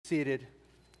Seated.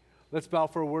 Let's bow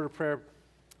for a word of prayer.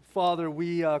 Father,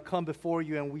 we come before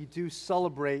you and we do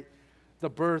celebrate the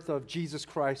birth of Jesus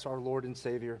Christ, our Lord and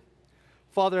Savior.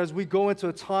 Father, as we go into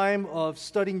a time of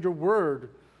studying your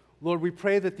word, Lord, we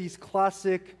pray that these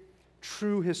classic,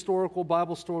 true historical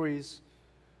Bible stories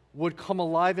would come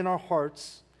alive in our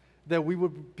hearts, that we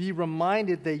would be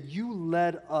reminded that you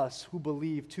led us who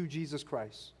believe to Jesus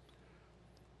Christ.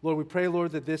 Lord, we pray,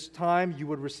 Lord, that this time you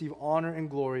would receive honor and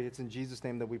glory. It's in Jesus'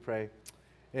 name that we pray.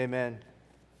 Amen.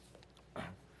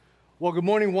 Well, good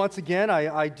morning once again.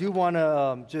 I do want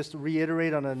to just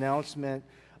reiterate an announcement,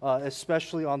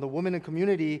 especially on the women in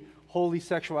community, holy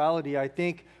sexuality. I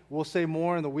think we'll say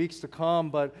more in the weeks to come,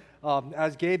 but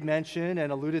as Gabe mentioned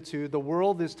and alluded to, the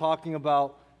world is talking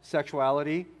about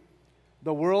sexuality.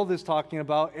 The world is talking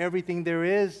about everything there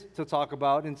is to talk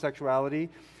about in sexuality.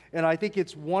 And I think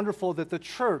it's wonderful that the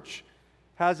church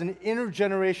has an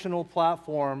intergenerational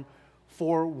platform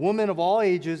for women of all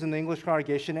ages in the English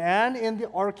congregation and in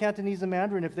our Cantonese and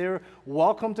Mandarin. If they're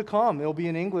welcome to come, it'll be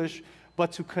in English,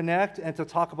 but to connect and to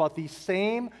talk about these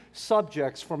same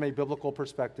subjects from a biblical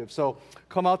perspective. So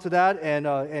come out to that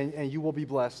and you will be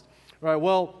blessed. All right,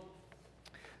 well,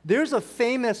 there's a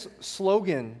famous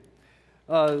slogan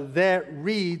that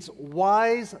reads,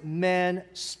 "Wise men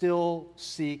still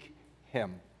seek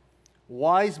him."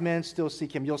 Wise men still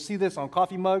seek him. You'll see this on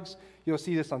coffee mugs. You'll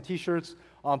see this on t-shirts,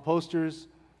 on posters.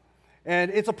 And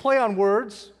it's a play on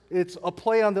words. It's a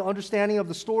play on the understanding of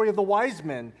the story of the wise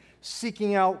men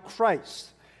seeking out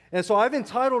Christ. And so I've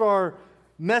entitled our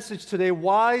message today,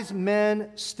 "Wise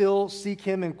Men Still Seek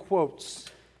Him," in quotes.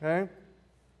 Okay?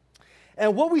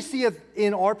 And what we see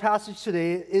in our passage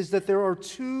today is that there are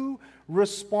two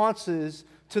responses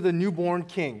to the newborn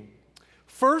king.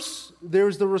 First,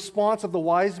 there's the response of the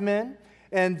wise men,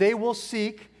 and they will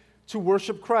seek to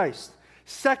worship Christ.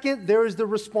 Second, there is the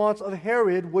response of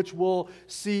Herod, which we'll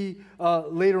see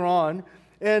later on.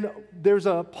 And there's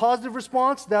a positive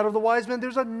response, that of the wise men.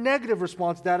 There's a negative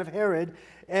response, that of Herod.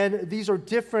 And these are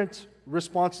different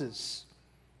responses.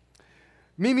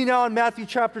 Meet me now in Matthew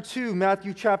chapter 2.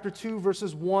 Matthew chapter 2,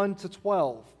 verses 1 to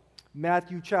 12.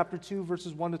 Matthew chapter 2,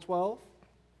 verses 1 to 12.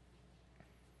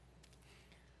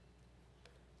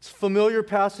 It's a familiar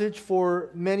passage for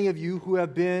many of you who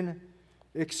have been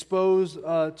exposed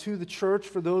to the church.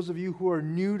 For those of you who are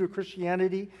new to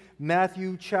Christianity,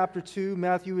 Matthew chapter 2.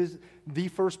 Matthew is the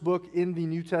first book in the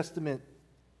New Testament.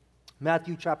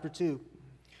 Matthew chapter 2.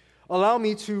 Allow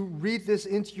me to read this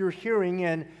into your hearing,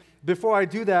 and before I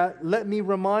do that, let me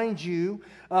remind you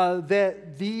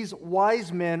that these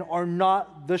wise men are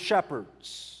not the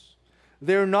shepherds.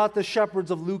 They're not the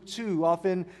shepherds of Luke 2.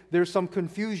 Often there's some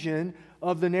confusion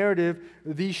of the narrative.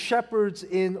 These shepherds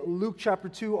in Luke chapter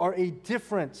 2 are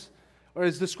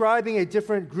is describing a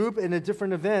different group and a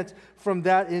different event from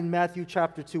that in Matthew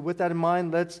chapter 2. With that in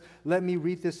mind, let me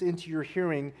read this into your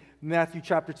hearing. Matthew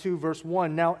chapter 2, verse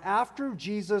 1. Now, after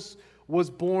Jesus was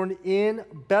born in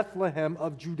Bethlehem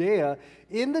of Judea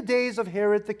in the days of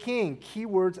Herod the king.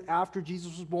 Keywords, after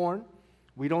Jesus was born.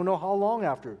 We don't know how long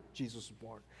after Jesus was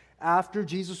born. After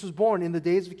Jesus was born, in the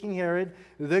days of King Herod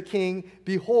the king,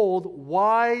 behold,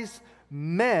 wise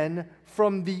men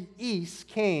from the east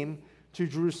came to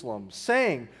Jerusalem,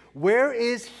 saying, "Where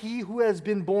is he who has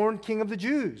been born King of the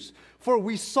Jews? For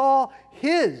we saw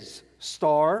his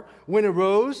star when it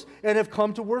rose and have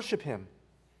come to worship him."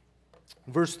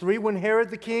 Verse 3, when Herod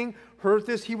the king heard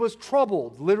this, he was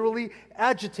troubled, literally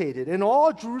agitated, and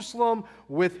all Jerusalem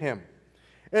with him.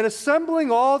 And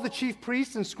assembling all the chief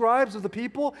priests and scribes of the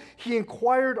people, he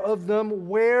inquired of them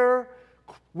where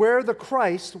the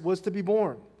Christ was to be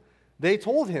born. They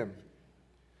told him,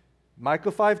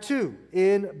 Micah 5:2,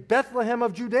 in Bethlehem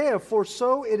of Judea, for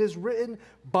so it is written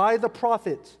by the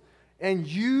prophet, and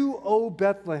you, O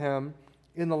Bethlehem,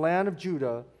 in the land of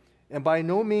Judah, and by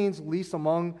no means least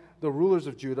among the rulers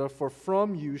of Judah, for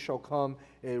from you shall come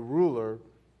a ruler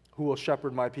who will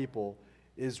shepherd my people,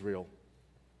 Israel.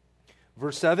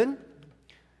 Verse 7,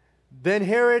 then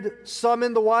Herod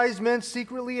summoned the wise men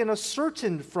secretly and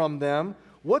ascertained from them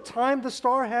what time the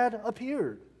star had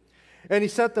appeared. And he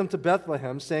sent them to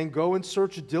Bethlehem, saying, go and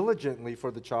search diligently for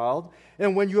the child,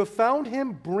 and when you have found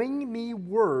him, bring me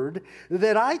word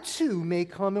that I too may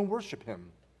come and worship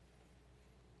him.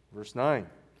 Verse 9,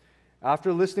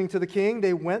 after listening to the king,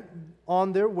 they went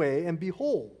on their way, and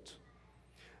behold,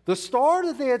 the star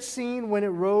that they had seen when it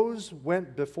rose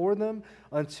went before them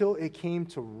until it came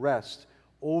to rest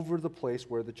over the place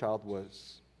where the child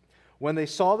was. When they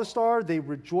saw the star, they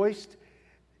rejoiced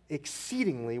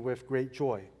exceedingly with great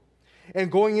joy.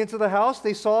 And going into the house,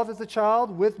 they saw that the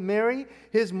child with Mary,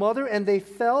 his mother, and they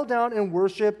fell down and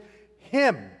worshiped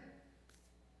him.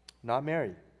 not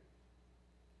Mary.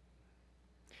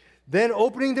 Then,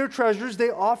 opening their treasures, they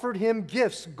offered him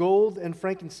gifts, gold and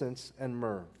frankincense and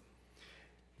myrrh.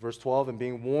 Verse 12, and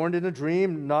being warned in a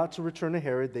dream not to return to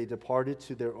Herod, they departed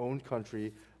to their own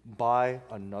country by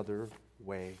another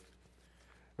way.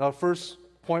 Now, the first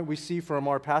point we see from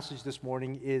our passage this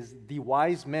morning is the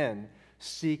wise men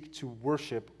seek to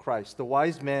worship Christ. The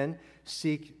wise men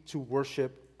seek to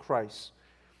worship Christ.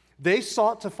 They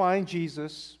sought to find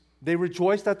Jesus. They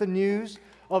rejoiced at the news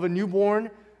of a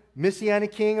newborn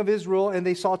Messianic King of Israel, and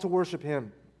they sought to worship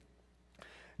him.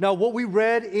 Now, what we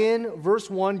read in verse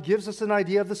 1 gives us an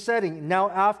idea of the setting, now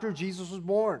after Jesus was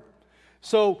born.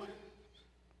 So,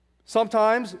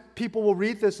 sometimes people will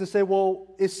read this and say, well,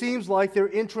 it seems like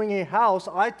they're entering a house.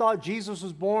 I thought Jesus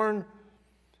was born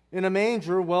in a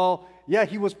manger. Well, yeah,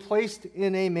 he was placed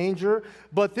in a manger,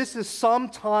 but this is some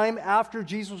time after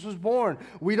Jesus was born.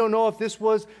 We don't know if this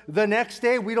was the next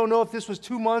day. We don't know if this was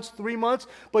 2 months, 3 months,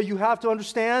 but you have to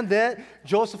understand that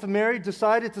Joseph and Mary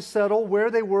decided to settle where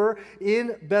they were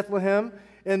in Bethlehem,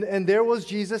 and there was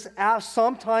Jesus.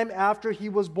 Sometime after he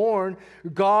was born,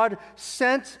 God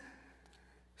sent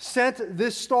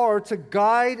this star to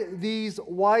guide these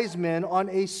wise men on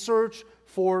a search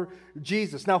for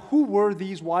Jesus. Now, who were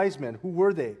these wise men? Who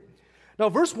were they? Now,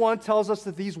 verse 1 tells us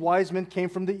that these wise men came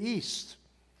from the east.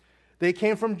 They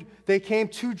came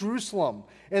to Jerusalem,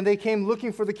 and they came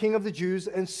looking for the King of the Jews.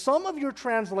 And some of your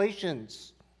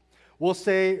translations will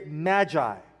say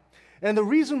magi. And the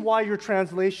reason why your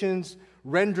translations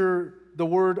render the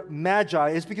word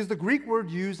magi is because the Greek word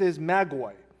used is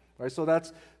magoi. Right? So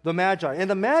that's the magi.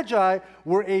 And the magi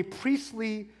were a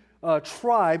priestly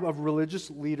tribe of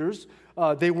religious leaders.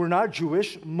 They were not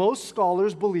Jewish. Most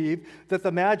scholars believe that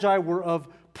the Magi were of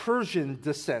Persian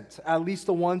descent, at least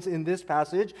the ones in this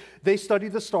passage. They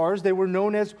studied the stars. They were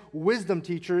known as wisdom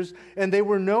teachers, and they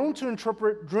were known to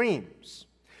interpret dreams.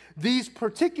 These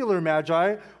particular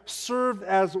Magi served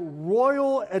as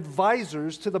royal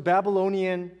advisors to the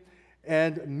Babylonian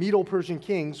and Medo-Persian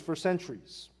kings for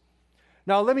centuries.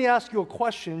 Now, let me ask you a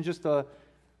question, just a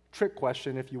trick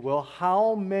question, if you will.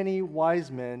 How many wise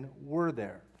men were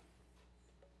there?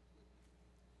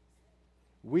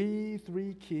 We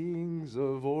three kings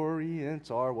of Orient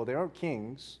are, well, they aren't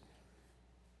kings.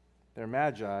 They're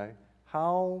magi.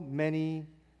 How many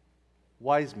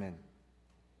wise men?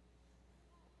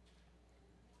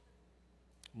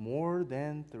 More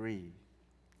than 3.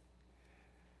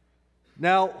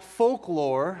 Now,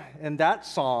 folklore and that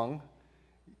song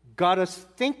got us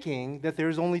thinking that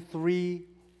there's only 3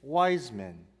 wise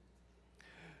men.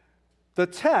 The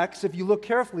text, if you look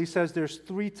carefully, says there's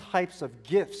 3 types of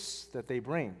gifts that they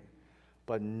bring,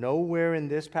 but nowhere in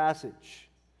this passage,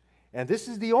 and this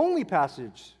is the only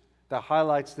passage that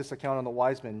highlights this account on the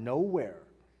wise men, nowhere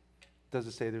does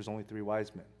it say there's only 3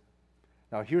 wise men.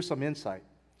 Now, here's some insight.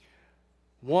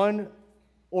 One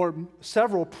or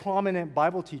several prominent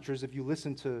Bible teachers, if you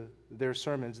listen to their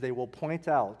sermons, they will point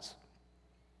out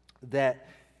that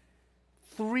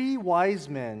 3 wise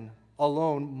men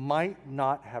alone might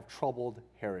not have troubled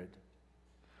Herod.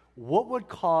 What would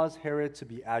cause Herod to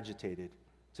be agitated,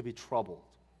 to be troubled?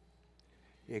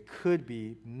 It could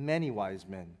be many wise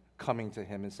men coming to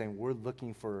him and saying, we're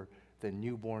looking for the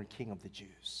newborn King of the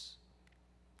Jews.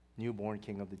 Newborn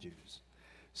King of the Jews.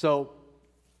 So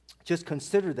just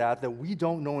consider that we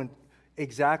don't know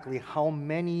exactly how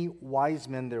many wise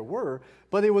men there were,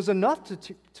 but it was enough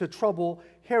to trouble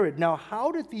Herod. Now,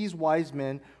 how did these wise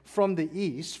men from the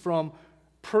east, from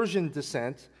Persian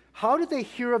descent, how did they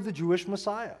hear of the Jewish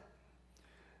Messiah?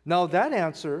 Now, that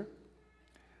answer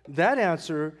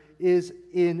is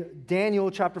in Daniel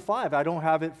chapter 5. I don't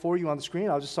have it for you on the screen.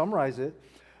 I'll just summarize it.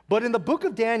 But in the book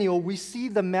of Daniel, we see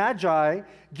the Magi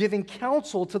giving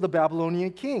counsel to the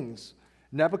Babylonian kings,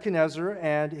 Nebuchadnezzar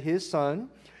and his son.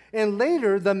 And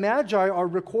later, the Magi are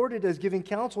recorded as giving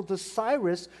counsel to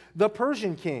Cyrus, the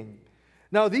Persian king.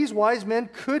 Now, these wise men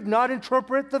could not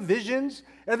interpret the visions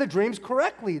and the dreams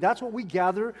correctly. That's what we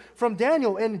gather from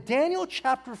Daniel. In Daniel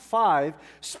chapter 5,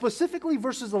 specifically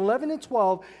verses 11 and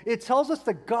 12, it tells us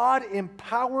that God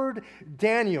empowered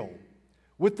Daniel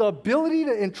with the ability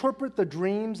to interpret the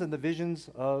dreams and the visions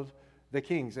of the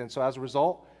kings. And so as a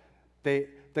result,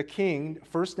 the king,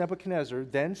 first Nebuchadnezzar,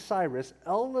 then Cyrus,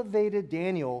 elevated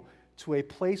Daniel to a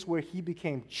place where he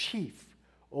became chief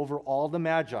over all the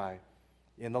Magi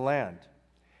in the land.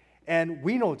 And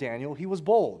we know Daniel, he was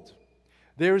bold.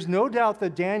 There's no doubt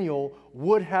that Daniel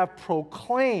would have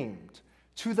proclaimed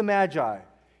to the Magi,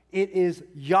 it is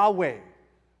Yahweh,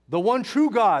 the one true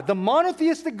God, the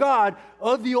monotheistic God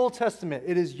of the Old Testament.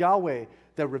 It is Yahweh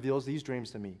that reveals these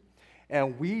dreams to me.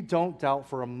 And we don't doubt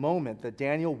for a moment that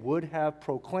Daniel would have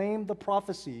proclaimed the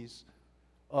prophecies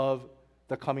of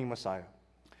the coming Messiah.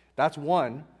 That's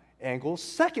one angle.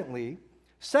 Secondly,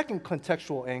 second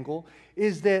contextual angle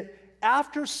is that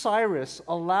after Cyrus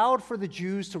allowed for the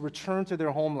Jews to return to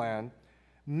their homeland,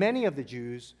 many of the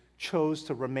Jews chose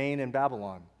to remain in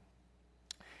Babylon.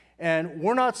 And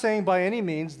we're not saying by any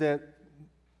means that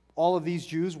all of these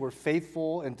Jews were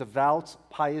faithful and devout,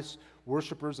 pious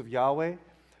worshipers of Yahweh.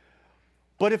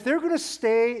 But if they're going to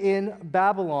stay in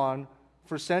Babylon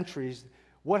for centuries,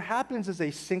 what happens is a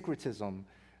syncretism.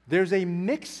 There's a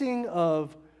mixing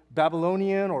of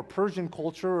Babylonian or Persian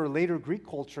culture or later Greek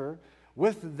culture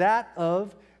with that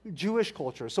of Jewish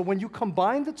culture. So when you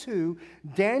combine the two,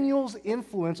 Daniel's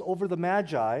influence over the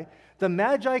Magi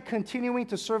continuing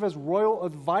to serve as royal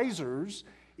advisors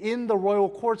in the royal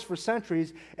courts for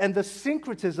centuries, and the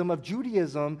syncretism of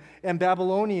Judaism and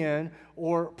Babylonian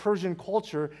or Persian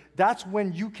culture, that's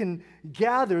when you can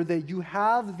gather that you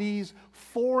have these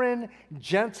foreign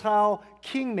Gentile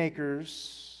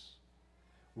kingmakers,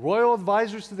 royal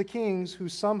advisors to the kings, who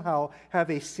somehow have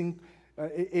a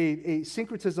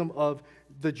syncretism of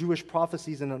the Jewish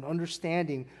prophecies and an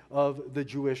understanding of the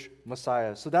Jewish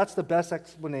Messiah. So that's the best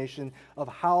explanation of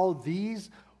how these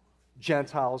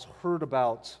Gentiles heard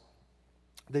about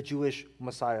the Jewish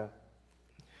Messiah.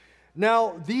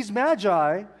 Now, these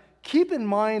Magi, keep in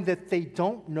mind that they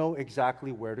don't know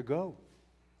exactly where to go.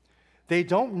 They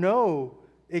don't know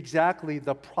exactly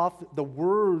the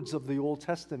words of the Old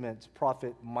Testament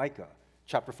prophet Micah,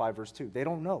 chapter 5, verse 2. They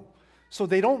don't know. So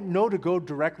they don't know to go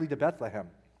directly to Bethlehem.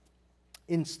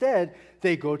 Instead,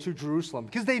 they go to Jerusalem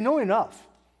because they know enough.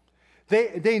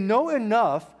 They know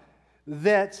enough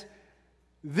that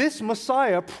this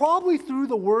Messiah, probably through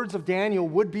the words of Daniel,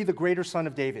 would be the greater son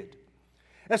of David.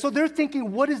 And so they're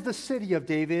thinking, what is the city of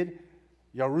David?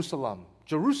 Jerusalem,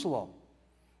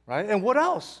 right? And what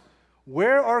else?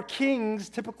 Where are kings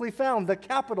typically found? The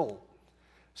capital.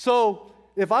 So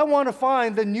if I want to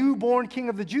find the newborn king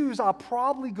of the Jews, I'll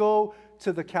probably go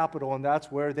to the capital, and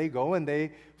that's where they go, and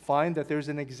they find that there's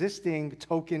an existing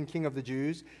token king of the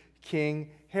Jews,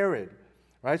 King Herod,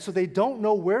 right? So they don't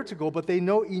know where to go, but they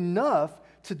know enough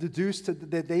to deduce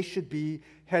that they should be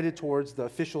headed towards the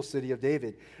official city of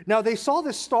David. Now, they saw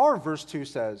this star, verse 2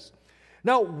 says.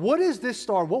 Now, what is this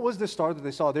star? What was this star that they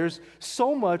saw? There's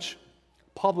so much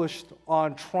published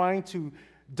on trying to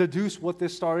deduce what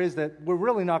this star is that we're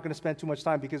really not going to spend too much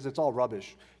time because it's all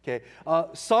rubbish. Okay,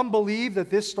 some believe that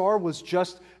this star was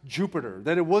just Jupiter,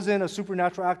 that it wasn't a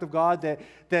supernatural act of God,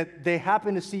 that they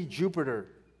happened to see Jupiter.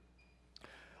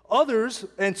 Others,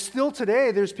 and still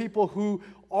today, there's people who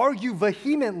argue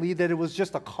vehemently that it was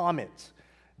just a comet,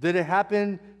 that it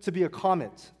happened to be a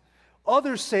comet.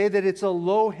 Others say that it's a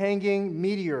low-hanging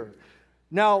meteor.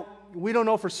 Now, we don't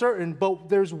know for certain, but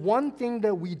there's one thing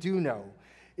that we do know,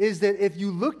 is that if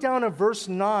you look down at verse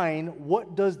 9,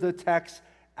 what does the text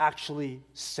actually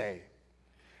say?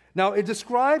 Now, it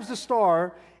describes the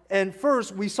star, and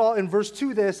first we saw in verse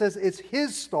 2 that it says it's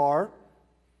his star,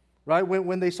 right?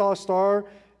 When they saw a star,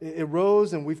 it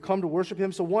rose, and we've come to worship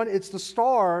him. So one, it's the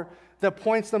star that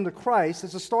points them to Christ.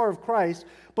 It's the star of Christ.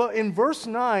 But in verse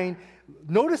 9,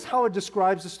 notice how it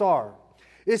describes the star.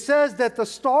 It says that the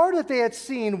star that they had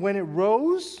seen, when it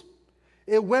rose,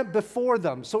 it went before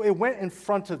them. So it went in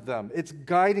front of them. It's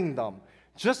guiding them,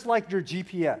 just like your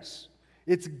GPS.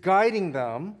 It's guiding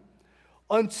them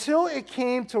until it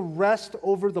came to rest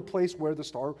over the place where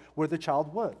the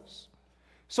child was.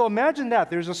 So imagine that.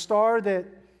 There's a star that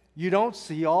you don't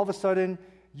see. All of a sudden,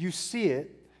 you see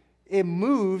it. It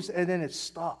moves, and then it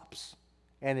stops.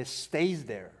 And it stays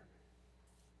there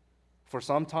for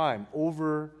some time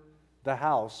over the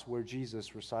house where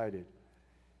Jesus resided.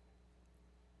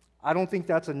 I don't think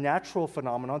that's a natural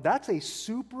phenomenon. That's a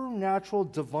supernatural,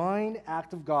 divine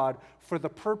act of God for the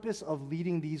purpose of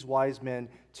leading these wise men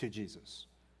to Jesus,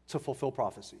 to fulfill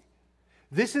prophecy.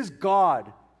 This is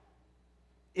God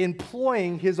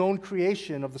employing his own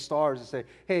creation of the stars to say,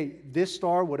 hey, this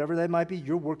star, whatever that might be,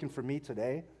 you're working for me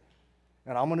today,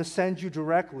 and I'm going to send you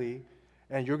directly,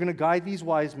 and you're going to guide these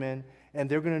wise men, and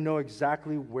they're going to know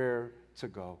exactly where to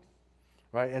go,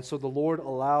 right? And so the Lord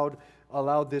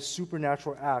allowed this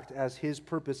supernatural act as his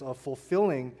purpose of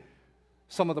fulfilling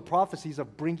some of the prophecies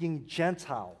of bringing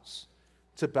Gentiles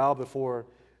to bow before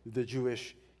the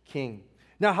Jewish king.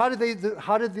 Now, how did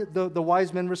the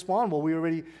wise men respond? Well, we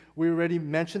already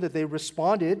mentioned that they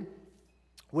responded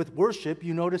with worship.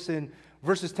 You notice in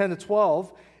verses 10 to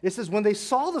 12, it says, when they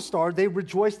saw the star, they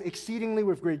rejoiced exceedingly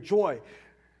with great joy.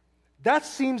 That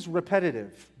seems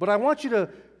repetitive, but I want you to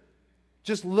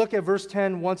just look at verse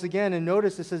 10 once again and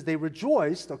notice it says they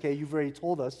rejoiced. Okay, you've already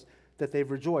told us that they've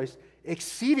rejoiced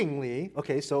exceedingly.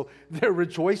 Okay, so they're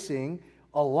rejoicing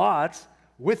a lot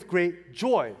with great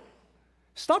joy.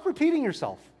 Stop repeating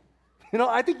yourself.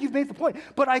 I think you've made the point.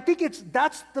 But I think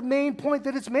that's the main point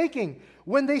that it's making.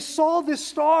 When they saw this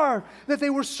star, that they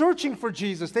were searching for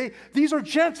Jesus. These are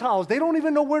Gentiles. They don't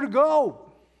even know where to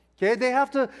go. Okay, they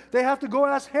have to go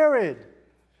ask Herod.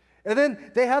 And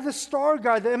then they have the star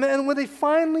guide. And when they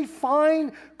finally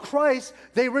find Christ,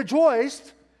 they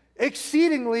rejoiced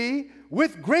exceedingly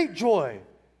with great joy.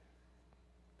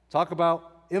 Talk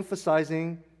about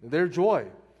emphasizing their joy.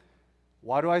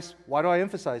 Why do I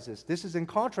emphasize this? This is in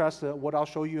contrast to what I'll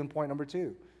show you in point number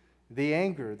 2. The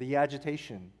anger, the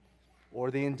agitation,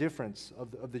 or the indifference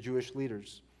of the Jewish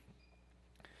leaders.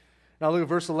 Now look at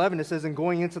verse 11. It says, "And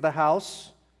going into the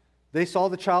house, they saw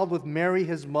the child with Mary,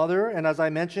 his mother, and as I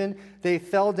mentioned, they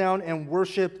fell down and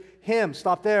worshiped him."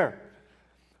 Stop there.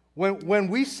 When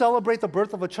we celebrate the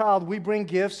birth of a child, we bring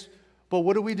gifts, but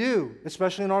what do?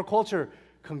 Especially in our culture.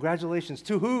 Congratulations.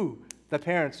 To who? The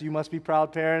parents. You must be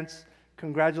proud parents.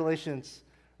 Congratulations.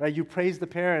 Right? You praise the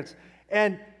parents.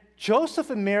 And Joseph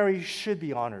and Mary should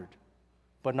be honored,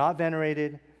 but not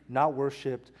venerated, not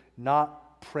worshiped,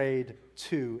 not prayed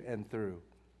to and through.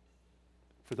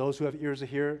 For those who have ears to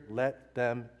hear, let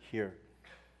them hear.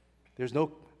 There's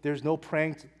no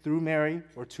praying through Mary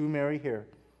or to Mary here.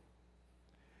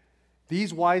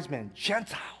 These wise men,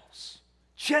 Gentiles,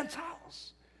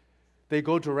 they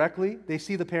go directly, they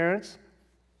see the parents,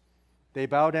 they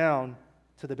bow down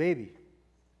to the baby.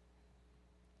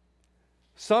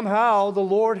 Somehow the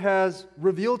Lord has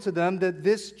revealed to them that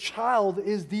this child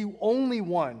is the only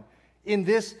one in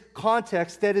this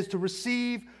context that is to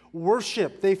receive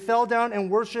worship. They fell down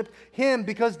and worshiped him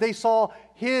because they saw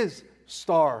his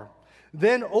star.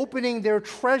 Then opening their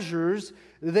treasures,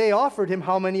 they offered him,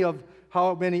 how many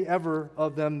ever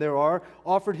of them there are,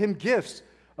 offered him gifts.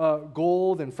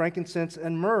 Gold and frankincense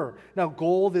and myrrh. Now,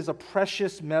 gold is a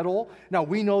precious metal. Now,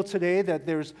 we know today that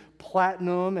there's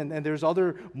platinum and there's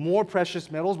other more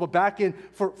precious metals, but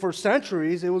for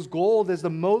centuries, it was gold as the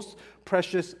most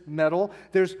precious metal.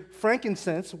 There's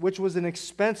frankincense, which was an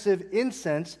expensive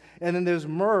incense, and then there's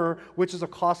myrrh, which is a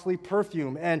costly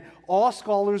perfume. And all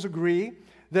scholars agree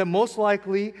that most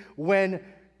likely when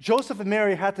Joseph and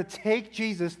Mary had to take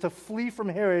Jesus to flee from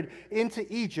Herod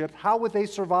into Egypt, how would they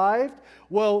survive?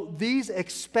 Well, these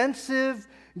expensive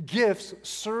gifts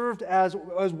served as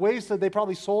ways that they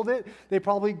probably sold it. They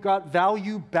probably got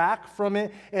value back from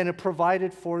it, and it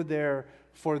provided for their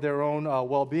own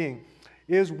well-being.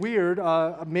 It is weird.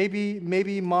 Maybe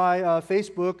my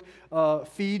Facebook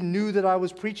feed knew that I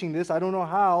was preaching this. I don't know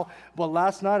how, but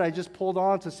last night I just pulled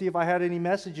on to see if I had any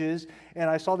messages, and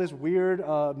I saw this weird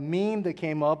meme that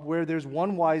came up where there's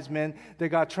one wise man that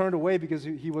got turned away because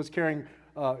he was carrying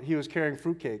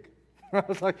fruitcake. I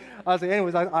was like,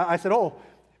 anyways, I said, oh,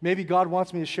 maybe God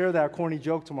wants me to share that corny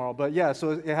joke tomorrow. But yeah,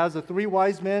 so it has the 3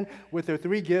 wise men with their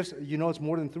 3 gifts. You know, it's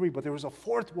more than 3, but there was a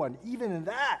 4th one, even in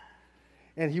that.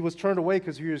 And he was turned away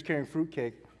because he was carrying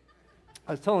fruitcake.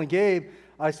 I was telling Gabe,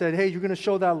 I said, hey, you're going to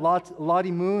show that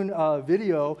Lottie Moon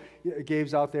video.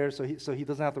 Gabe's out there, so he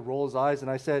doesn't have to roll his eyes.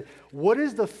 And I said, what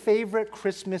is the favorite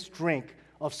Christmas drink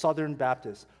of Southern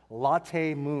Baptists?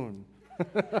 Latte Moon.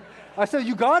 I said,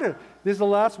 you got it. This is the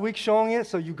last week showing it,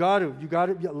 so you got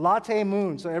it. Latte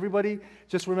Moon. So everybody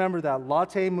just remember that.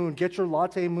 Latte Moon. Get your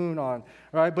Latte Moon on.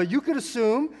 All right? But you could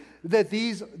assume that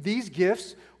these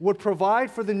gifts would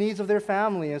provide for the needs of their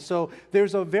family. And so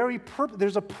there's a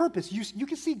purpose. You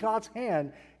can see God's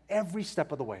hand every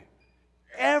step of the way.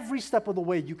 Every step of the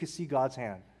way you can see God's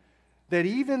hand. That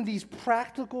even these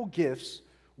practical gifts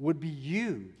would be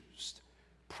used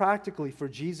practically for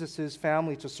Jesus'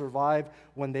 family to survive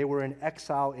when they were in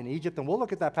exile in Egypt. And we'll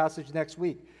look at that passage next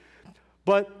week.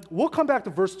 But we'll come back to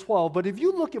verse 12. But if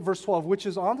you look at verse 12, which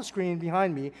is on the screen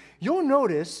behind me, you'll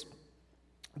notice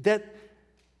that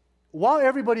while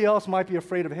everybody else might be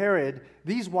afraid of Herod,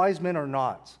 these wise men are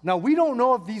not. Now, we don't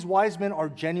know if these wise men are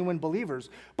genuine believers,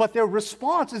 but their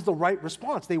response is the right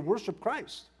response. They worship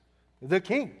Christ, the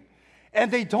king. And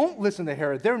they don't listen to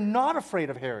Herod. They're not afraid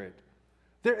of Herod.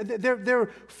 They're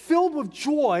filled with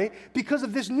joy because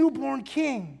of this newborn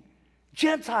king.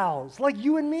 Gentiles like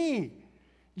you and me.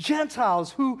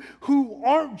 Gentiles who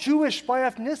aren't Jewish by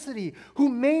ethnicity, who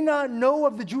may not know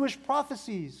of the Jewish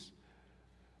prophecies.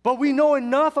 But we know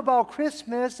enough about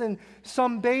Christmas and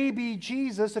some baby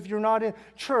Jesus. If you're not in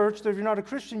church, if you're not a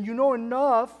Christian, you know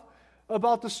enough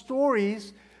about the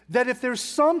stories that if there's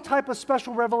some type of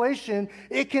special revelation,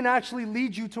 it can actually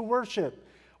lead you to worship.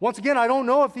 Once again, I don't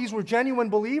know if these were genuine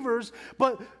believers,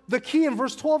 but the key in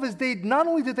verse 12 is they not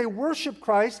only did they worship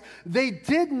Christ, they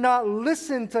did not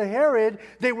listen to Herod.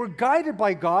 They were guided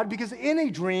by God because in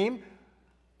a dream,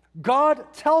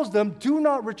 God tells them, do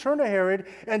not return to Herod,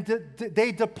 and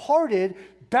they departed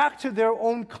back to their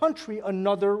own country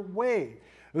another way.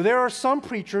 There are some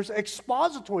preachers,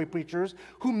 expository preachers,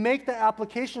 who make the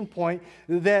application point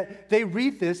that they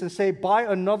read this and say, by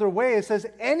another way, it says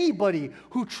anybody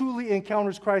who truly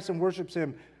encounters Christ and worships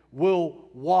him will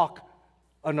walk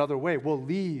another way, will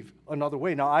leave another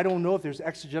way. Now, I don't know if there's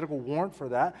exegetical warrant for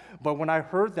that, but when I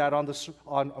heard that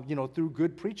through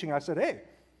good preaching, I said, hey,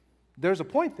 there's a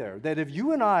point there, that if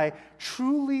you and I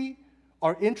truly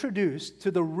are introduced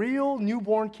to the real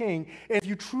newborn king, if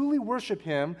you truly worship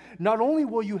him, not only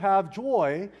will you have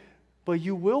joy, but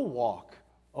you will walk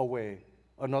away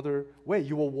another way.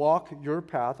 You will walk your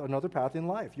path, another path in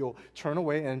life. You'll turn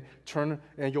away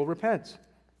and you'll repent.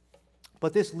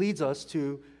 But this leads us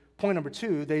to point number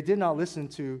 2. They did not listen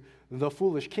to the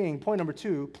foolish king. Point number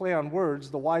 2, play on words.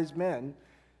 The wise men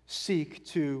seek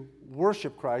to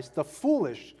worship Christ. The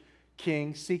foolish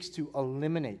king seeks to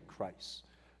eliminate Christ.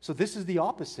 So this is the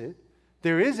opposite.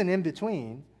 There is an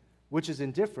in-between, which is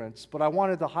indifference, but I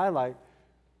wanted to highlight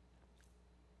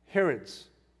Herod's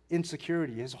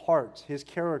insecurity, his heart, his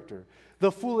character.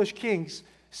 The foolish king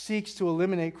seeks to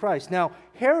eliminate Christ. Now,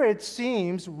 Herod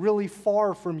seems really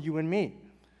far from you and me.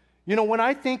 You know, when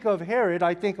I think of Herod,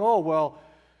 I think, oh, well,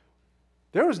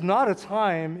 there was not a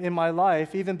time in my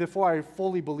life, even before I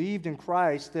fully believed in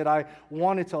Christ, that I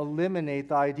wanted to eliminate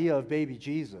the idea of baby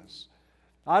Jesus.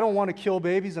 I don't want to kill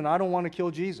babies, and I don't want to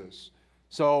kill Jesus.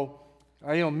 So,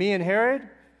 me and Herod,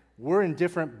 we're in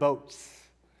different boats.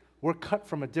 We're cut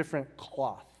from a different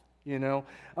cloth,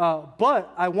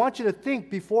 But I want you to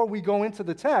think, before we go into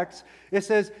the text, it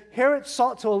says, Herod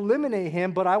sought to eliminate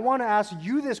him, but I want to ask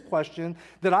you this question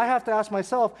that I have to ask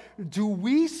myself. Do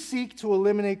we seek to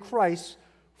eliminate Christ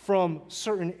from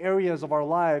certain areas of our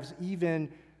lives, even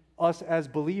us as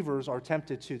believers are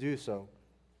tempted to do so?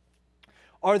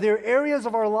 Are there areas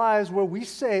of our lives where we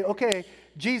say, okay,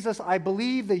 Jesus, I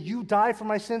believe that you died for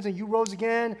my sins and you rose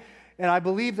again, and I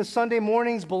believe the Sunday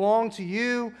mornings belong to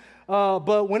you,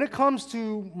 but when it comes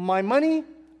to my money,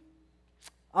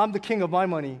 I'm the king of my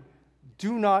money.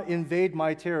 Do not invade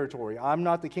my territory. I'm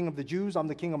not the king of the Jews, I'm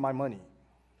the king of my money.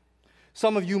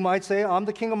 Some of you might say, I'm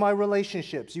the king of my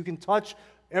relationships. You can touch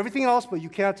everything else, but you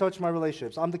can't touch my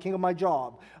relationships. I'm the king of my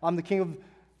job. I'm the king of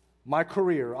my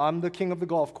career. I'm the king of the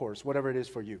golf course, whatever it is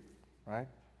for you, right?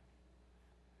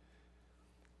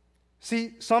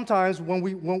 See, sometimes when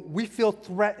we feel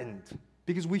threatened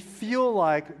because we feel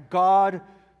like God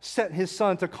sent his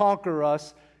son to conquer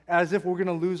us as if we're going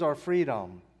to lose our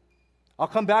freedom. I'll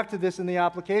come back to this in the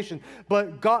application.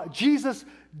 But Jesus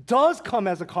does come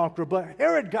as a conqueror, but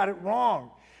Herod got it wrong.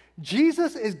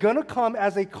 Jesus is going to come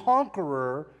as a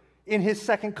conqueror in his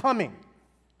second coming.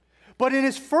 But in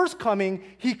his first coming,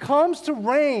 he comes to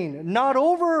reign not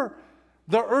over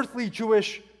the earthly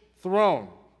Jewish throne.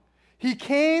 He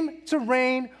came to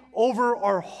reign over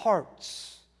our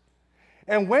hearts.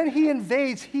 And when he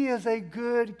invades, he is a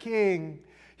good king.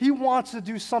 He wants to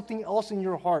do something else in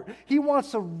your heart. He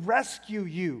wants to rescue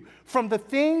you from the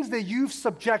things that you've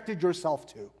subjected yourself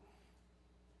to.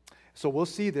 So we'll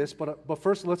see this, but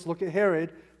first let's look at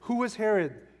Herod. Who is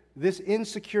Herod, this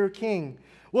insecure king?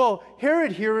 Well,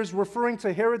 Herod here is referring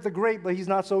to Herod the Great, but he's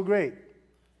not so great.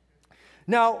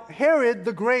 Now, Herod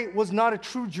the Great was not a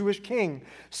true Jewish king.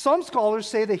 Some scholars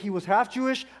say that he was half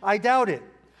Jewish. I doubt it.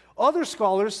 Other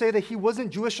scholars say that he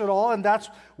wasn't Jewish at all, and that's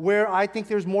where I think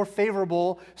there's more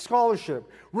favorable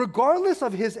scholarship. Regardless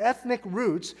of his ethnic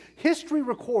roots, history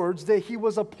records that he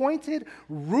was appointed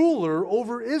ruler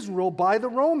over Israel by the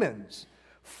Romans.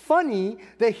 Funny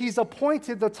that he's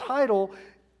appointed the title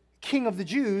King of the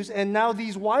Jews, and now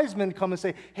these wise men come and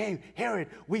say, hey, Herod,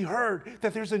 we heard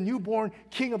that there's a newborn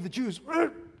King of the Jews.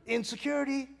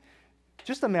 Insecurity.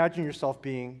 Just imagine yourself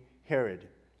being Herod.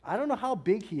 I don't know how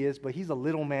big he is, but he's a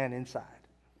little man inside.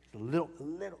 He's a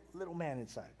little man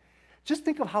inside. Just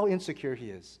think of how insecure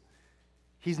he is.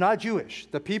 He's not Jewish.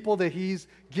 The people that he's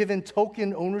given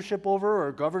token ownership over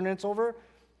or governance over,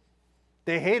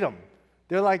 they hate him.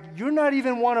 They're like, you're not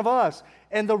even one of us.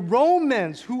 And the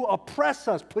Romans who oppress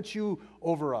us put you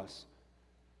over us.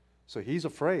 So he's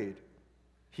afraid.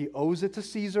 He owes it to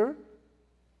Caesar.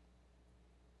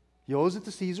 He owes it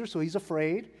to Caesar, so he's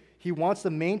afraid. He wants to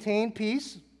maintain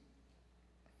peace.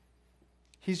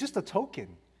 He's just a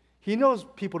token. He knows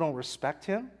people don't respect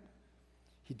him.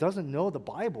 He doesn't know the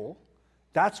Bible.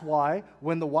 That's why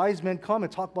when the wise men come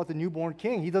and talk about the newborn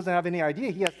king, he doesn't have any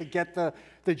idea. He has to get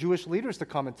the Jewish leaders to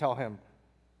come and tell him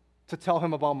to tell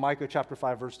him about Micah chapter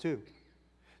 5, verse 2.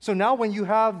 So now when you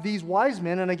have these wise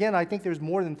men, and again, I think there's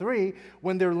more than three,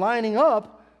 when they're lining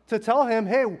up to tell him,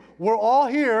 hey, we're all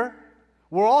here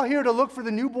to look for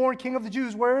the newborn king of the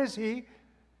Jews, where is he?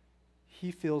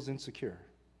 He feels insecure.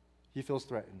 He feels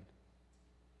threatened.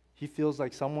 He feels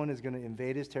like someone is going to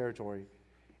invade his territory,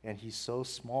 and he's so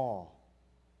small.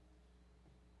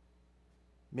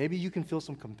 Maybe you can feel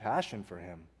some compassion for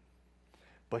him,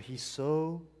 but he's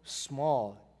so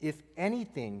small. If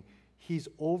anything, he's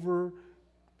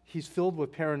filled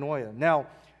with paranoia. Now,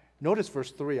 notice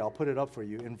verse 3. I'll put it up for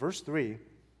you. In verse 3,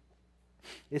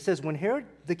 it says, when Herod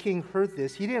the king heard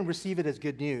this, he didn't receive it as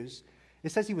good news.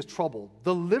 It says he was troubled.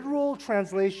 The literal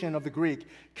translation of the Greek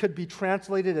could be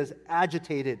translated as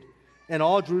agitated, and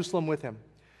all Jerusalem with him.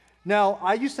 Now,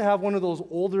 I used to have one of those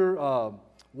older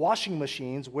washing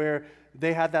machines where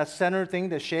they had that center thing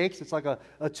that shakes. It's like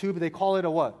a tube. They call it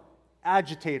a what?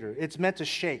 Agitator. It's meant to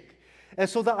shake. And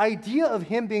so the idea of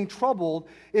him being troubled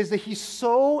is that he's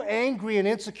so angry and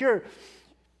insecure.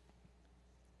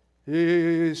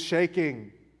 He's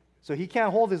shaking. So he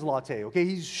can't hold his latte, okay?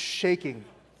 He's shaking.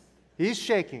 He's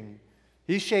shaking.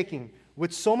 He's shaking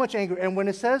with so much anger. And when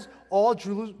it says all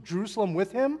Jerusalem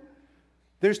with him,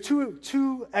 there's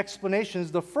two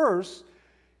explanations. The first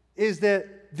is that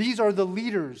these are the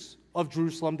leaders of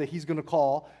Jerusalem that he's going to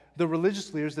call, the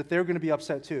religious leaders, that they're going to be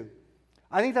upset too.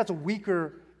 I think that's a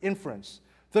weaker inference.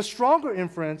 The stronger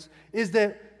inference is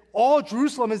that all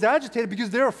Jerusalem is agitated because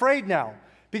they're afraid now.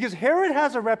 Because Herod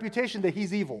has a reputation that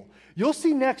he's evil. You'll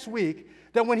see next week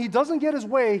that when he doesn't get his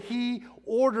way, he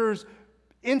orders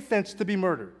infants to be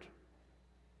murdered.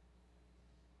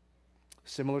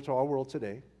 Similar to our world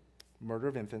today, murder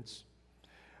of infants.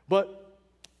 But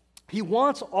he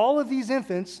wants all of these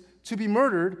infants to be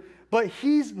murdered, but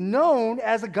he's known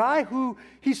as a guy who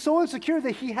he's so insecure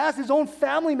that he has his own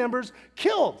family members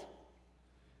killed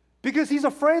because he's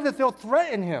afraid that they'll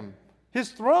threaten him,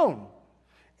 his throne.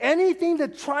 Anything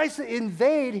that tries to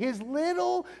invade his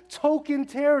little token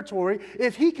territory,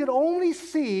 if he could only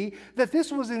see that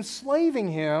this was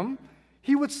enslaving him,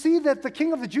 he would see that the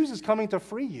king of the Jews is coming to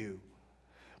free you.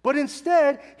 But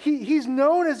instead, he's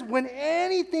known as when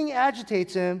anything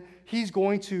agitates him, he's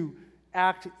going to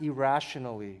act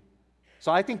irrationally.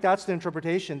 So I think that's the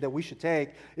interpretation that we should take,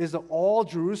 is that all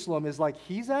Jerusalem is like,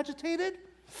 he's agitated?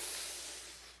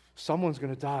 Someone's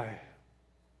going to die.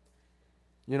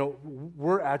 You know,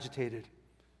 we're agitated.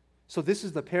 So this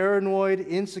is the paranoid,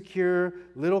 insecure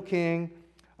little king.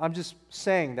 I'm just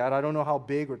saying that. I don't know how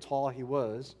big or tall he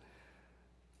was.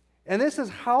 And this is,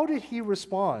 how did he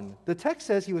respond? The text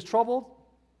says he was troubled.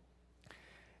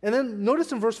 And then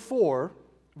notice in verse 4,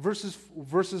 verses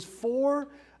 4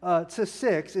 to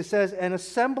 6, it says, and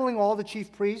assembling all the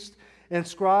chief priests and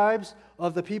scribes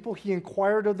of the people, he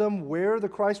inquired of them where the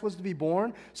Christ was to be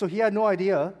born. So he had no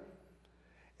idea.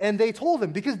 And they told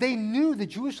him, because they knew, the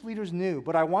Jewish leaders knew.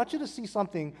 But I want you to see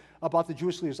something about the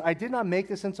Jewish leaders. I did not make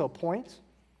this into a point,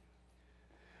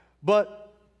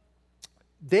 but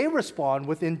they respond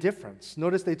with indifference.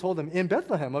 Notice they told them, in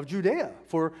Bethlehem of Judea,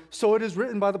 for so it is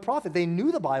written by the prophet. They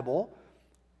knew the Bible,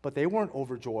 but they weren't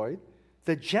overjoyed.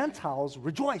 The Gentiles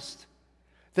rejoiced.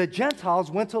 The Gentiles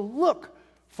went to look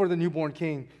for the newborn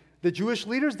king. The Jewish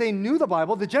leaders, they knew the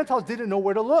Bible. The Gentiles didn't know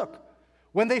where to look.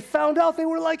 When they found out, they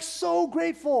were like so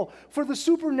grateful for the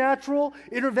supernatural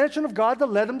intervention of God that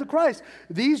led them to Christ.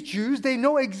 These Jews, they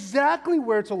know exactly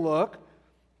where to look.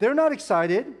 They're not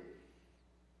excited.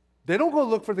 They don't go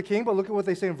look for the king, but look at what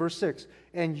they say in verse 6.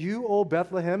 And you, O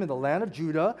Bethlehem, in the land of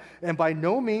Judah, and by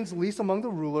no means least among the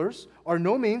rulers, or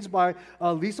no means by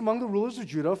least among the rulers of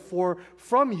Judah, for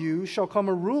from you shall come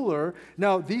a ruler.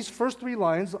 Now, these first three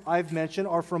lines I've mentioned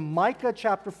are from Micah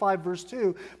chapter 5, verse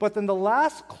 2. But then the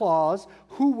last clause,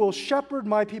 who will shepherd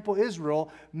my people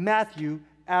Israel, Matthew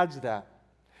adds that.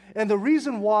 And the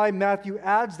reason why Matthew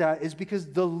adds that is because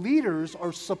the leaders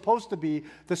are supposed to be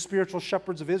the spiritual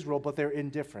shepherds of Israel, but they're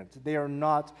indifferent. They are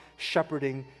not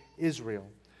shepherding Israel.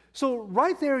 So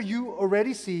right there you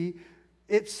already see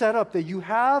it set up, that you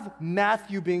have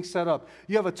Matthew being set up.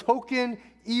 You have a token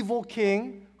evil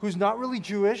king who's not really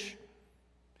Jewish.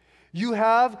 You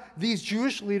have these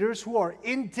Jewish leaders who are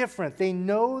indifferent. They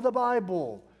know the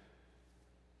Bible.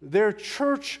 They're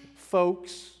church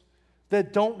folks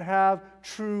that don't have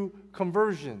true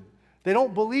conversion. They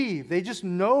don't believe. They just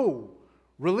know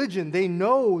religion. They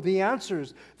know the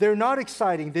answers. They're not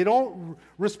exciting. They don't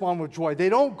respond with joy. They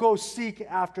don't go seek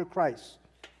after Christ.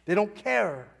 They don't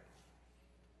care.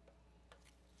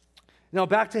 Now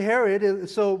back to Herod.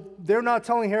 So they're not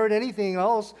telling Herod anything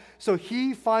else. So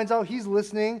he finds out, he's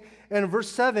listening. And in verse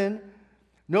 7,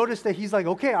 Notice that he's like,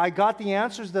 okay, I got the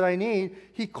answers that I need.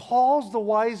 He calls the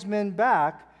wise men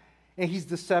back, and he's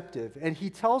deceptive. And he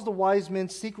tells the wise men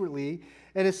secretly,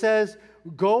 and it says,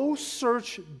 go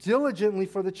search diligently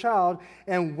for the child,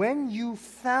 and when you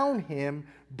found him,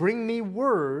 bring me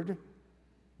word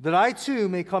that I too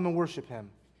may come and worship him.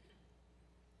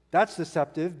 That's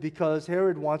deceptive because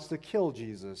Herod wants to kill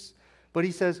Jesus. But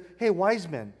he says, hey, wise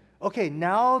men, okay,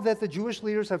 now that the Jewish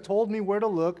leaders have told me where to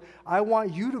look, I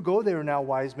want you to go there now,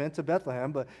 wise men, to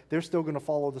Bethlehem, but they're still going to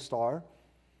follow the star.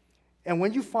 And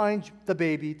when you find the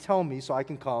baby, tell me so I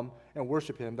can come and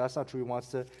worship him. That's not true. He wants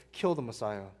to kill the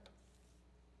Messiah.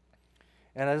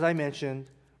 And as I mentioned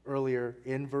earlier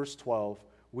in verse 12,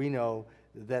 we know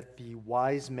that the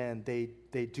wise men, they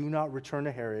do not return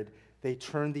to Herod. They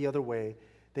turned the other way.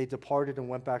 They departed and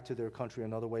went back to their country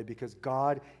another way because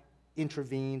God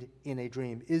intervened in a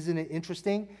dream. Isn't it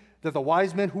interesting that the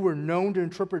wise men who were known to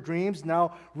interpret dreams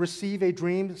now receive a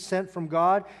dream sent from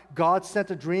God? God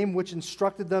sent a dream which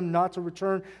instructed them not to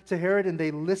return to Herod, and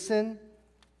they listen.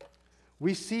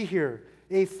 We see here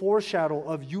a foreshadow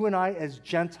of you and I as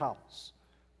Gentiles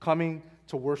coming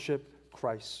to worship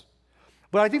Christ.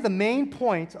 But I think the main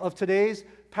point of today's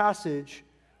passage,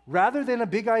 rather than a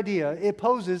big idea, it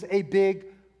poses a big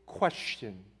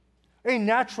question, a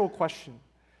natural question.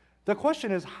 The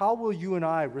question is, how will you and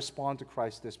I respond to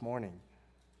Christ this morning?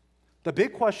 The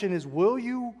big question is, will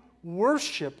you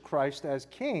worship Christ as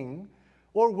king,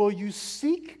 or will you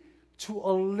seek to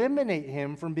eliminate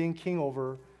him from being king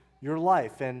over your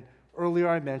life? And earlier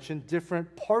I mentioned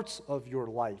different parts of your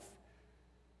life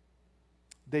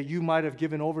that you might have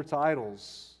given over to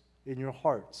idols in your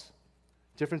heart.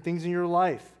 Different things in your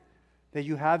life that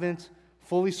you haven't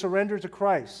fully surrendered to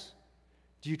Christ.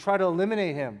 Do you try to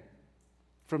eliminate him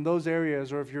from those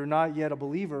areas? Or if you're not yet a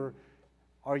believer,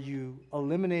 are you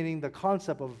eliminating the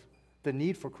concept of the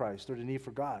need for Christ or the need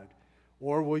for God?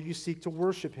 Or will you seek to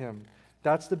worship him?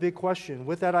 That's the big question.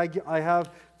 With that, I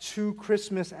have two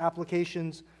Christmas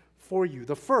applications for you.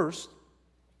 The first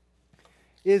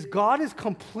is God is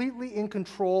completely in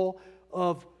control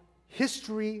of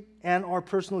history and our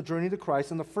personal journey to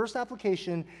Christ. And the first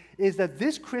application is that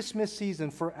this Christmas season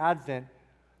for Advent,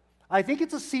 I think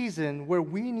it's a season where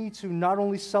we need to not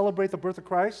only celebrate the birth of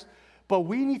Christ, but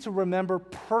we need to remember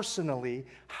personally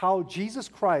how Jesus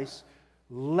Christ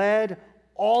led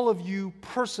all of you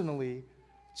personally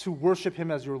to worship him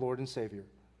as your Lord and Savior.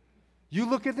 You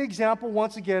look at the example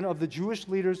once again of the Jewish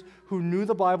leaders who knew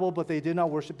the Bible, but they did not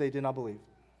worship, they did not believe.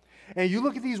 And you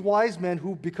look at these wise men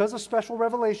who, because of special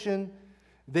revelation,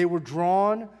 they were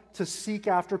drawn to seek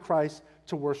after Christ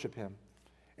to worship him.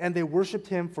 And they worshiped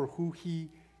him for who he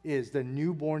is, the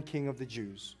newborn King of the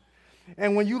Jews.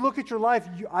 And when you look at your life,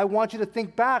 I want you to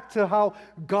think back to how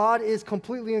God is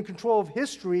completely in control of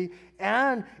history,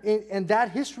 and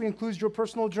that history includes your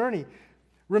personal journey.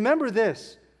 Remember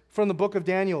this from the book of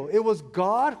Daniel. It was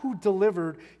God who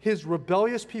delivered his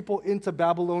rebellious people into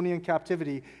Babylonian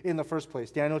captivity in the first place.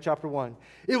 Daniel chapter 1.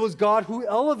 It was God who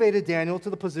elevated Daniel to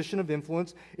the position of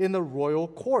influence in the royal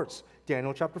courts.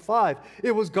 Daniel chapter 5.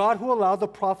 It was God who allowed the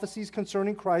prophecies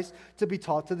concerning Christ to be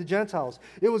taught to the Gentiles.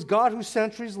 It was God who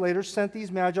centuries later sent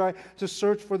these magi to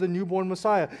search for the newborn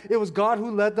Messiah. It was God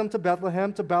who led them to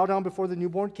Bethlehem to bow down before the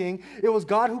newborn king. It was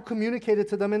God who communicated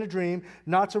to them in a dream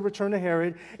not to return to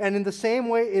Herod. And in the same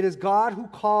way, it is God who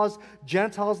caused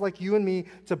Gentiles like you and me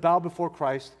to bow before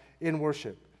Christ in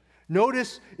worship.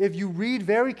 Notice, if you read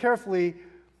very carefully,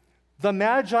 the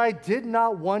Magi did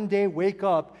not one day wake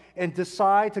up and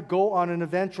decide to go on an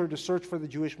adventure to search for the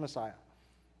Jewish Messiah.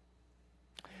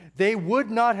 They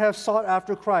would not have sought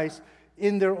after Christ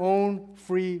in their own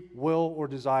free will or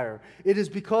desire. It is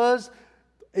because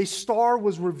a star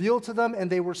was revealed to them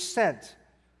and they were sent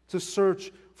to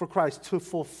search for Christ, to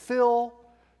fulfill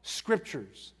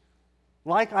scriptures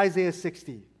like Isaiah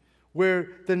 60, where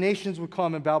the nations would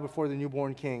come and bow before the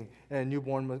newborn king and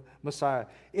newborn Messiah.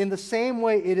 In the same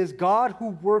way, it is God who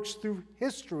works through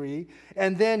history,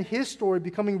 and then his story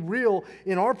becoming real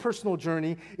in our personal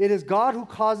journey. It is God who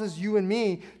causes you and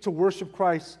me to worship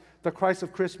Christ, the Christ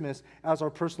of Christmas, as our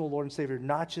personal Lord and Savior,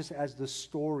 not just as the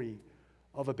story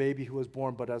of a baby who was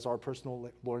born, but as our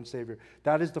personal Lord and Savior.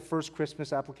 That is the first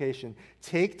Christmas application.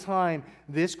 Take time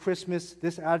this Christmas,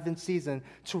 this Advent season,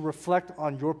 to reflect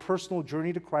on your personal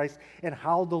journey to Christ and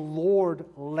how the Lord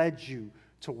led you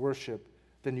to worship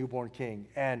the newborn King,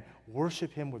 and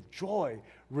worship him with joy.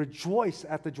 Rejoice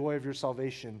at the joy of your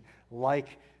salvation,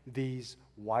 like these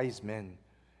wise men.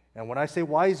 And when I say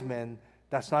wise men,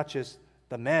 that's not just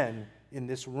the men in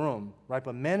this room, right?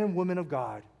 But men and women of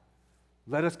God.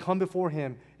 Let us come before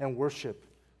him and worship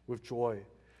with joy.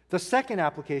 The second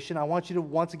application, I want you to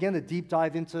once again to deep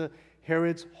dive into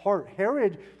Herod's heart.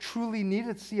 Herod truly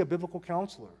needed to see a biblical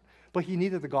counselor, but he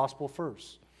needed the gospel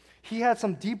first. He had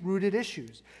some deep-rooted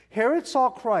issues. Herod saw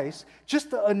Christ,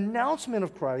 just the announcement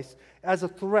of Christ, as a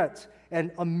threat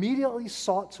and immediately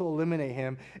sought to eliminate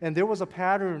him. And there was a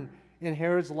pattern in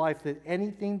Herod's life that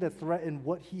anything that threatened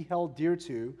what he held dear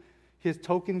to, his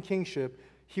token kingship,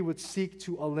 he would seek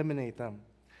to eliminate them.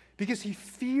 Because he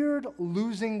feared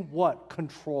losing what?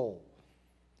 Control.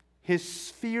 His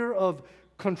sphere of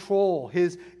control,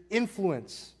 his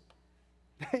influence.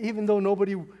 Even though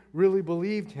nobody really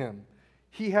believed him,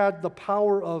 he had the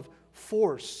power of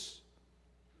force.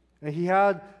 And he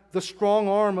had the strong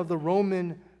arm of the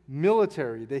Roman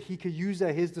military that he could use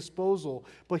at his disposal.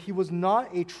 But he was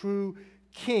not a true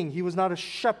king. He was not a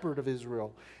shepherd of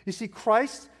Israel. You see,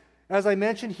 Christ, as I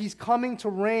mentioned, he's coming to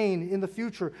reign in the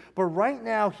future. But right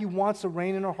now, he wants to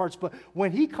reign in our hearts. But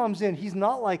when he comes in, he's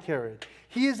not like Herod.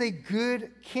 He is a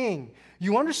good king.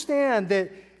 You understand that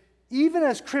even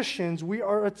as Christians, we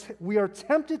are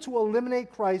tempted to eliminate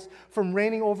Christ from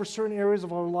reigning over certain areas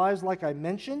of our lives, like I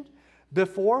mentioned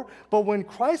before. But when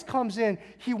Christ comes in,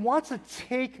 he wants to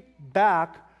take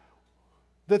back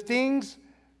the things,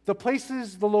 the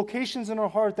places, the locations in our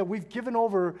heart that we've given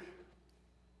over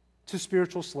to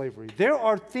spiritual slavery. There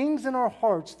are things in our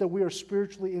hearts that we are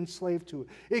spiritually enslaved to.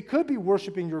 It could be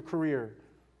worshiping your career,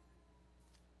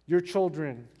 your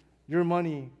children, your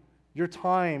money, your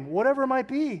time, whatever it might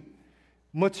be.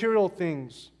 Material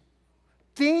things.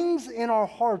 Things in our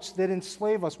hearts that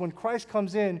enslave us. When Christ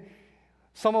comes in,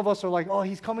 some of us are like, oh,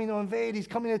 he's coming to invade, he's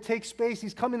coming to take space,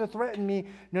 he's coming to threaten me.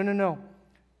 No.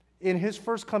 In his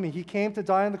first coming, he came to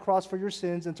die on the cross for your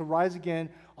sins and to rise again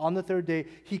on the third day.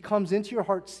 He comes into your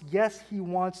hearts. Yes, he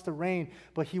wants to reign,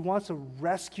 but he wants to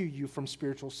rescue you from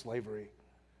spiritual slavery.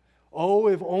 Oh,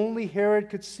 if only Herod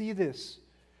could see this,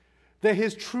 that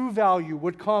his true value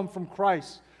would come from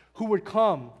Christ, who would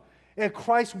come. And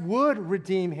Christ would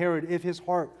redeem Herod if his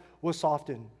heart was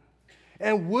softened,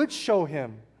 and would show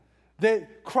him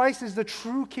that Christ is the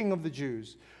true king of the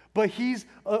Jews. But he's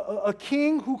a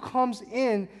king who comes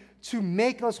in to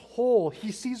make us whole.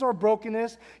 He sees our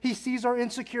brokenness, he sees our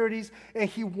insecurities, and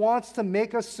he wants to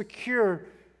make us secure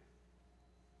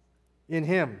in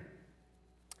him.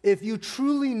 If you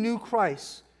truly knew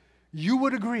Christ, you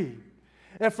would agree.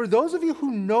 And for those of you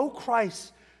who know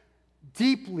Christ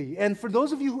deeply, and for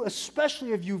those of you who,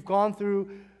 especially if you've gone through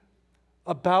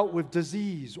a bout with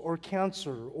disease or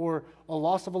cancer or a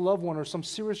loss of a loved one or some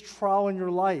serious trial in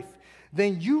your life,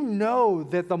 then you know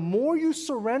that the more you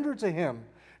surrender to him,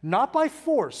 not by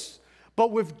force,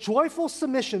 but with joyful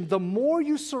submission, the more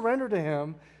you surrender to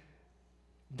him,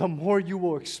 the more you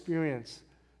will experience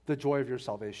the joy of your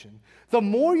salvation. The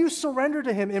more you surrender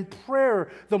to him in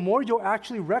prayer, the more you'll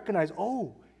actually recognize,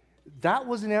 oh, that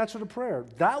was an answer to prayer.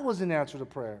 That was an answer to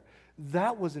prayer.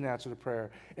 That was an answer to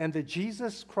prayer. And that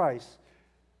Jesus Christ,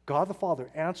 God the Father,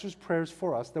 answers prayers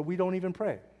for us that we don't even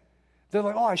pray. They're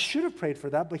like, oh, I should have prayed for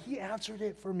that, but he answered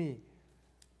it for me.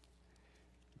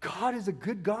 God is a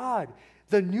good God.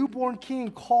 The newborn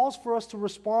King calls for us to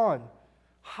respond.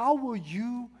 How will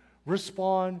you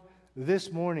respond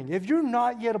this morning? If you're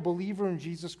not yet a believer in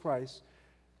Jesus Christ,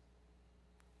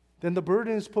 then the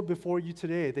burden is put before you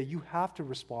today that you have to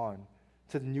respond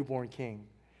to the newborn King.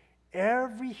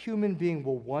 Every human being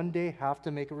will one day have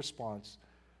to make a response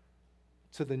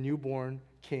to the newborn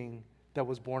King that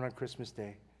was born on Christmas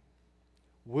Day.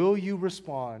 Will you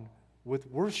respond with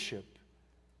worship,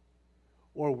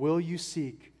 or will you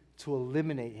seek to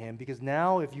eliminate him? Because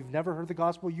now, if you've never heard the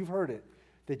gospel, you've heard it,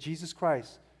 that Jesus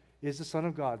Christ is the Son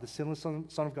of God, the sinless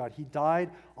Son of God. He died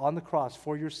on the cross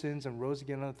for your sins and rose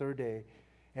again on the third day.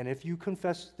 And if you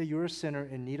confess that you're a sinner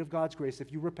in need of God's grace,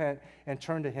 if you repent and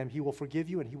turn to him, he will forgive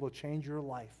you and he will change your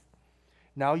life.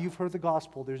 Now you've heard the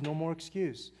gospel. There's no more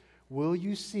excuse. Will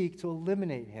you seek to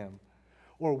eliminate him?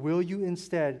 Or will you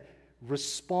instead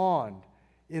respond,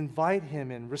 invite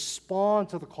him in, respond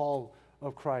to the call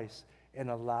of Christ, and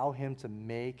allow him to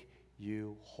make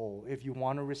you whole? If you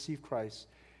want to receive Christ,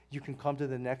 you can come to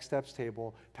the Next Steps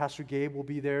table. Pastor Gabe will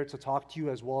be there to talk to you,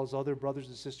 as well as other brothers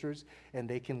and sisters, and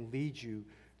they can lead you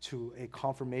to a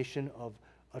confirmation of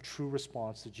a true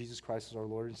response to Jesus Christ as our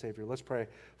Lord and Savior. Let's pray.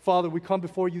 Father, we come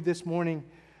before you this morning,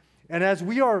 and as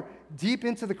we are deep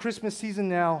into the Christmas season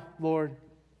now, Lord,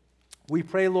 we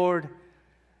pray, Lord,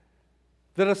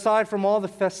 that aside from all the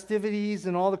festivities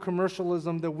and all the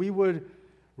commercialism, that we would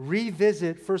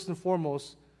revisit, first and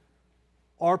foremost,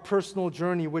 our personal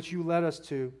journey, which you led us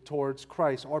to, towards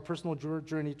Christ, our personal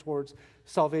journey towards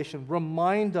salvation.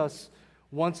 Remind us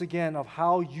once again of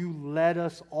how you led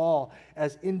us all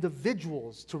as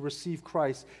individuals to receive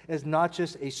Christ as not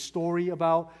just a story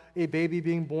about a baby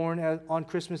being born on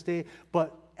Christmas Day,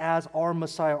 but as our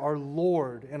Messiah, our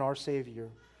Lord and our Savior.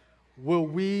 Will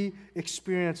we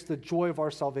experience the joy of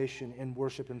our salvation in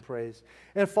worship and praise?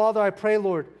 And Father, I pray,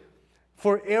 Lord,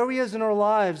 for areas in our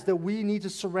lives that we need to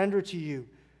surrender to you,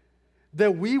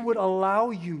 that we would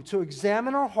allow you to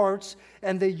examine our hearts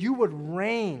and that you would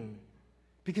reign,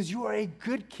 because you are a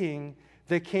good king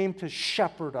that came to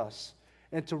shepherd us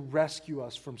and to rescue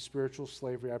us from spiritual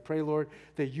slavery. I pray, Lord,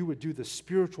 that you would do the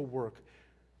spiritual work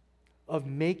of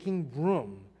making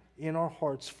room in our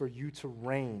hearts for you to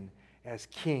reign as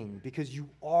king, because you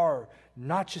are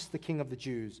not just the king of the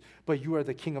Jews, but you are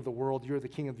the king of the world. You are the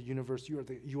king of the universe.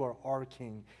 You are our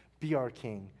king. Be our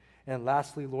king. And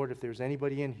lastly, Lord, if there's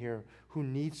anybody in here who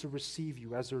needs to receive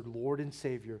you as their Lord and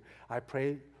Savior, I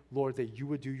pray, Lord, that you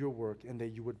would do your work and that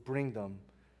you would bring them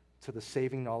to the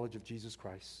saving knowledge of Jesus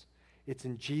Christ. It's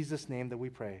in Jesus' name that we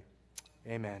pray.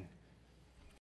 Amen.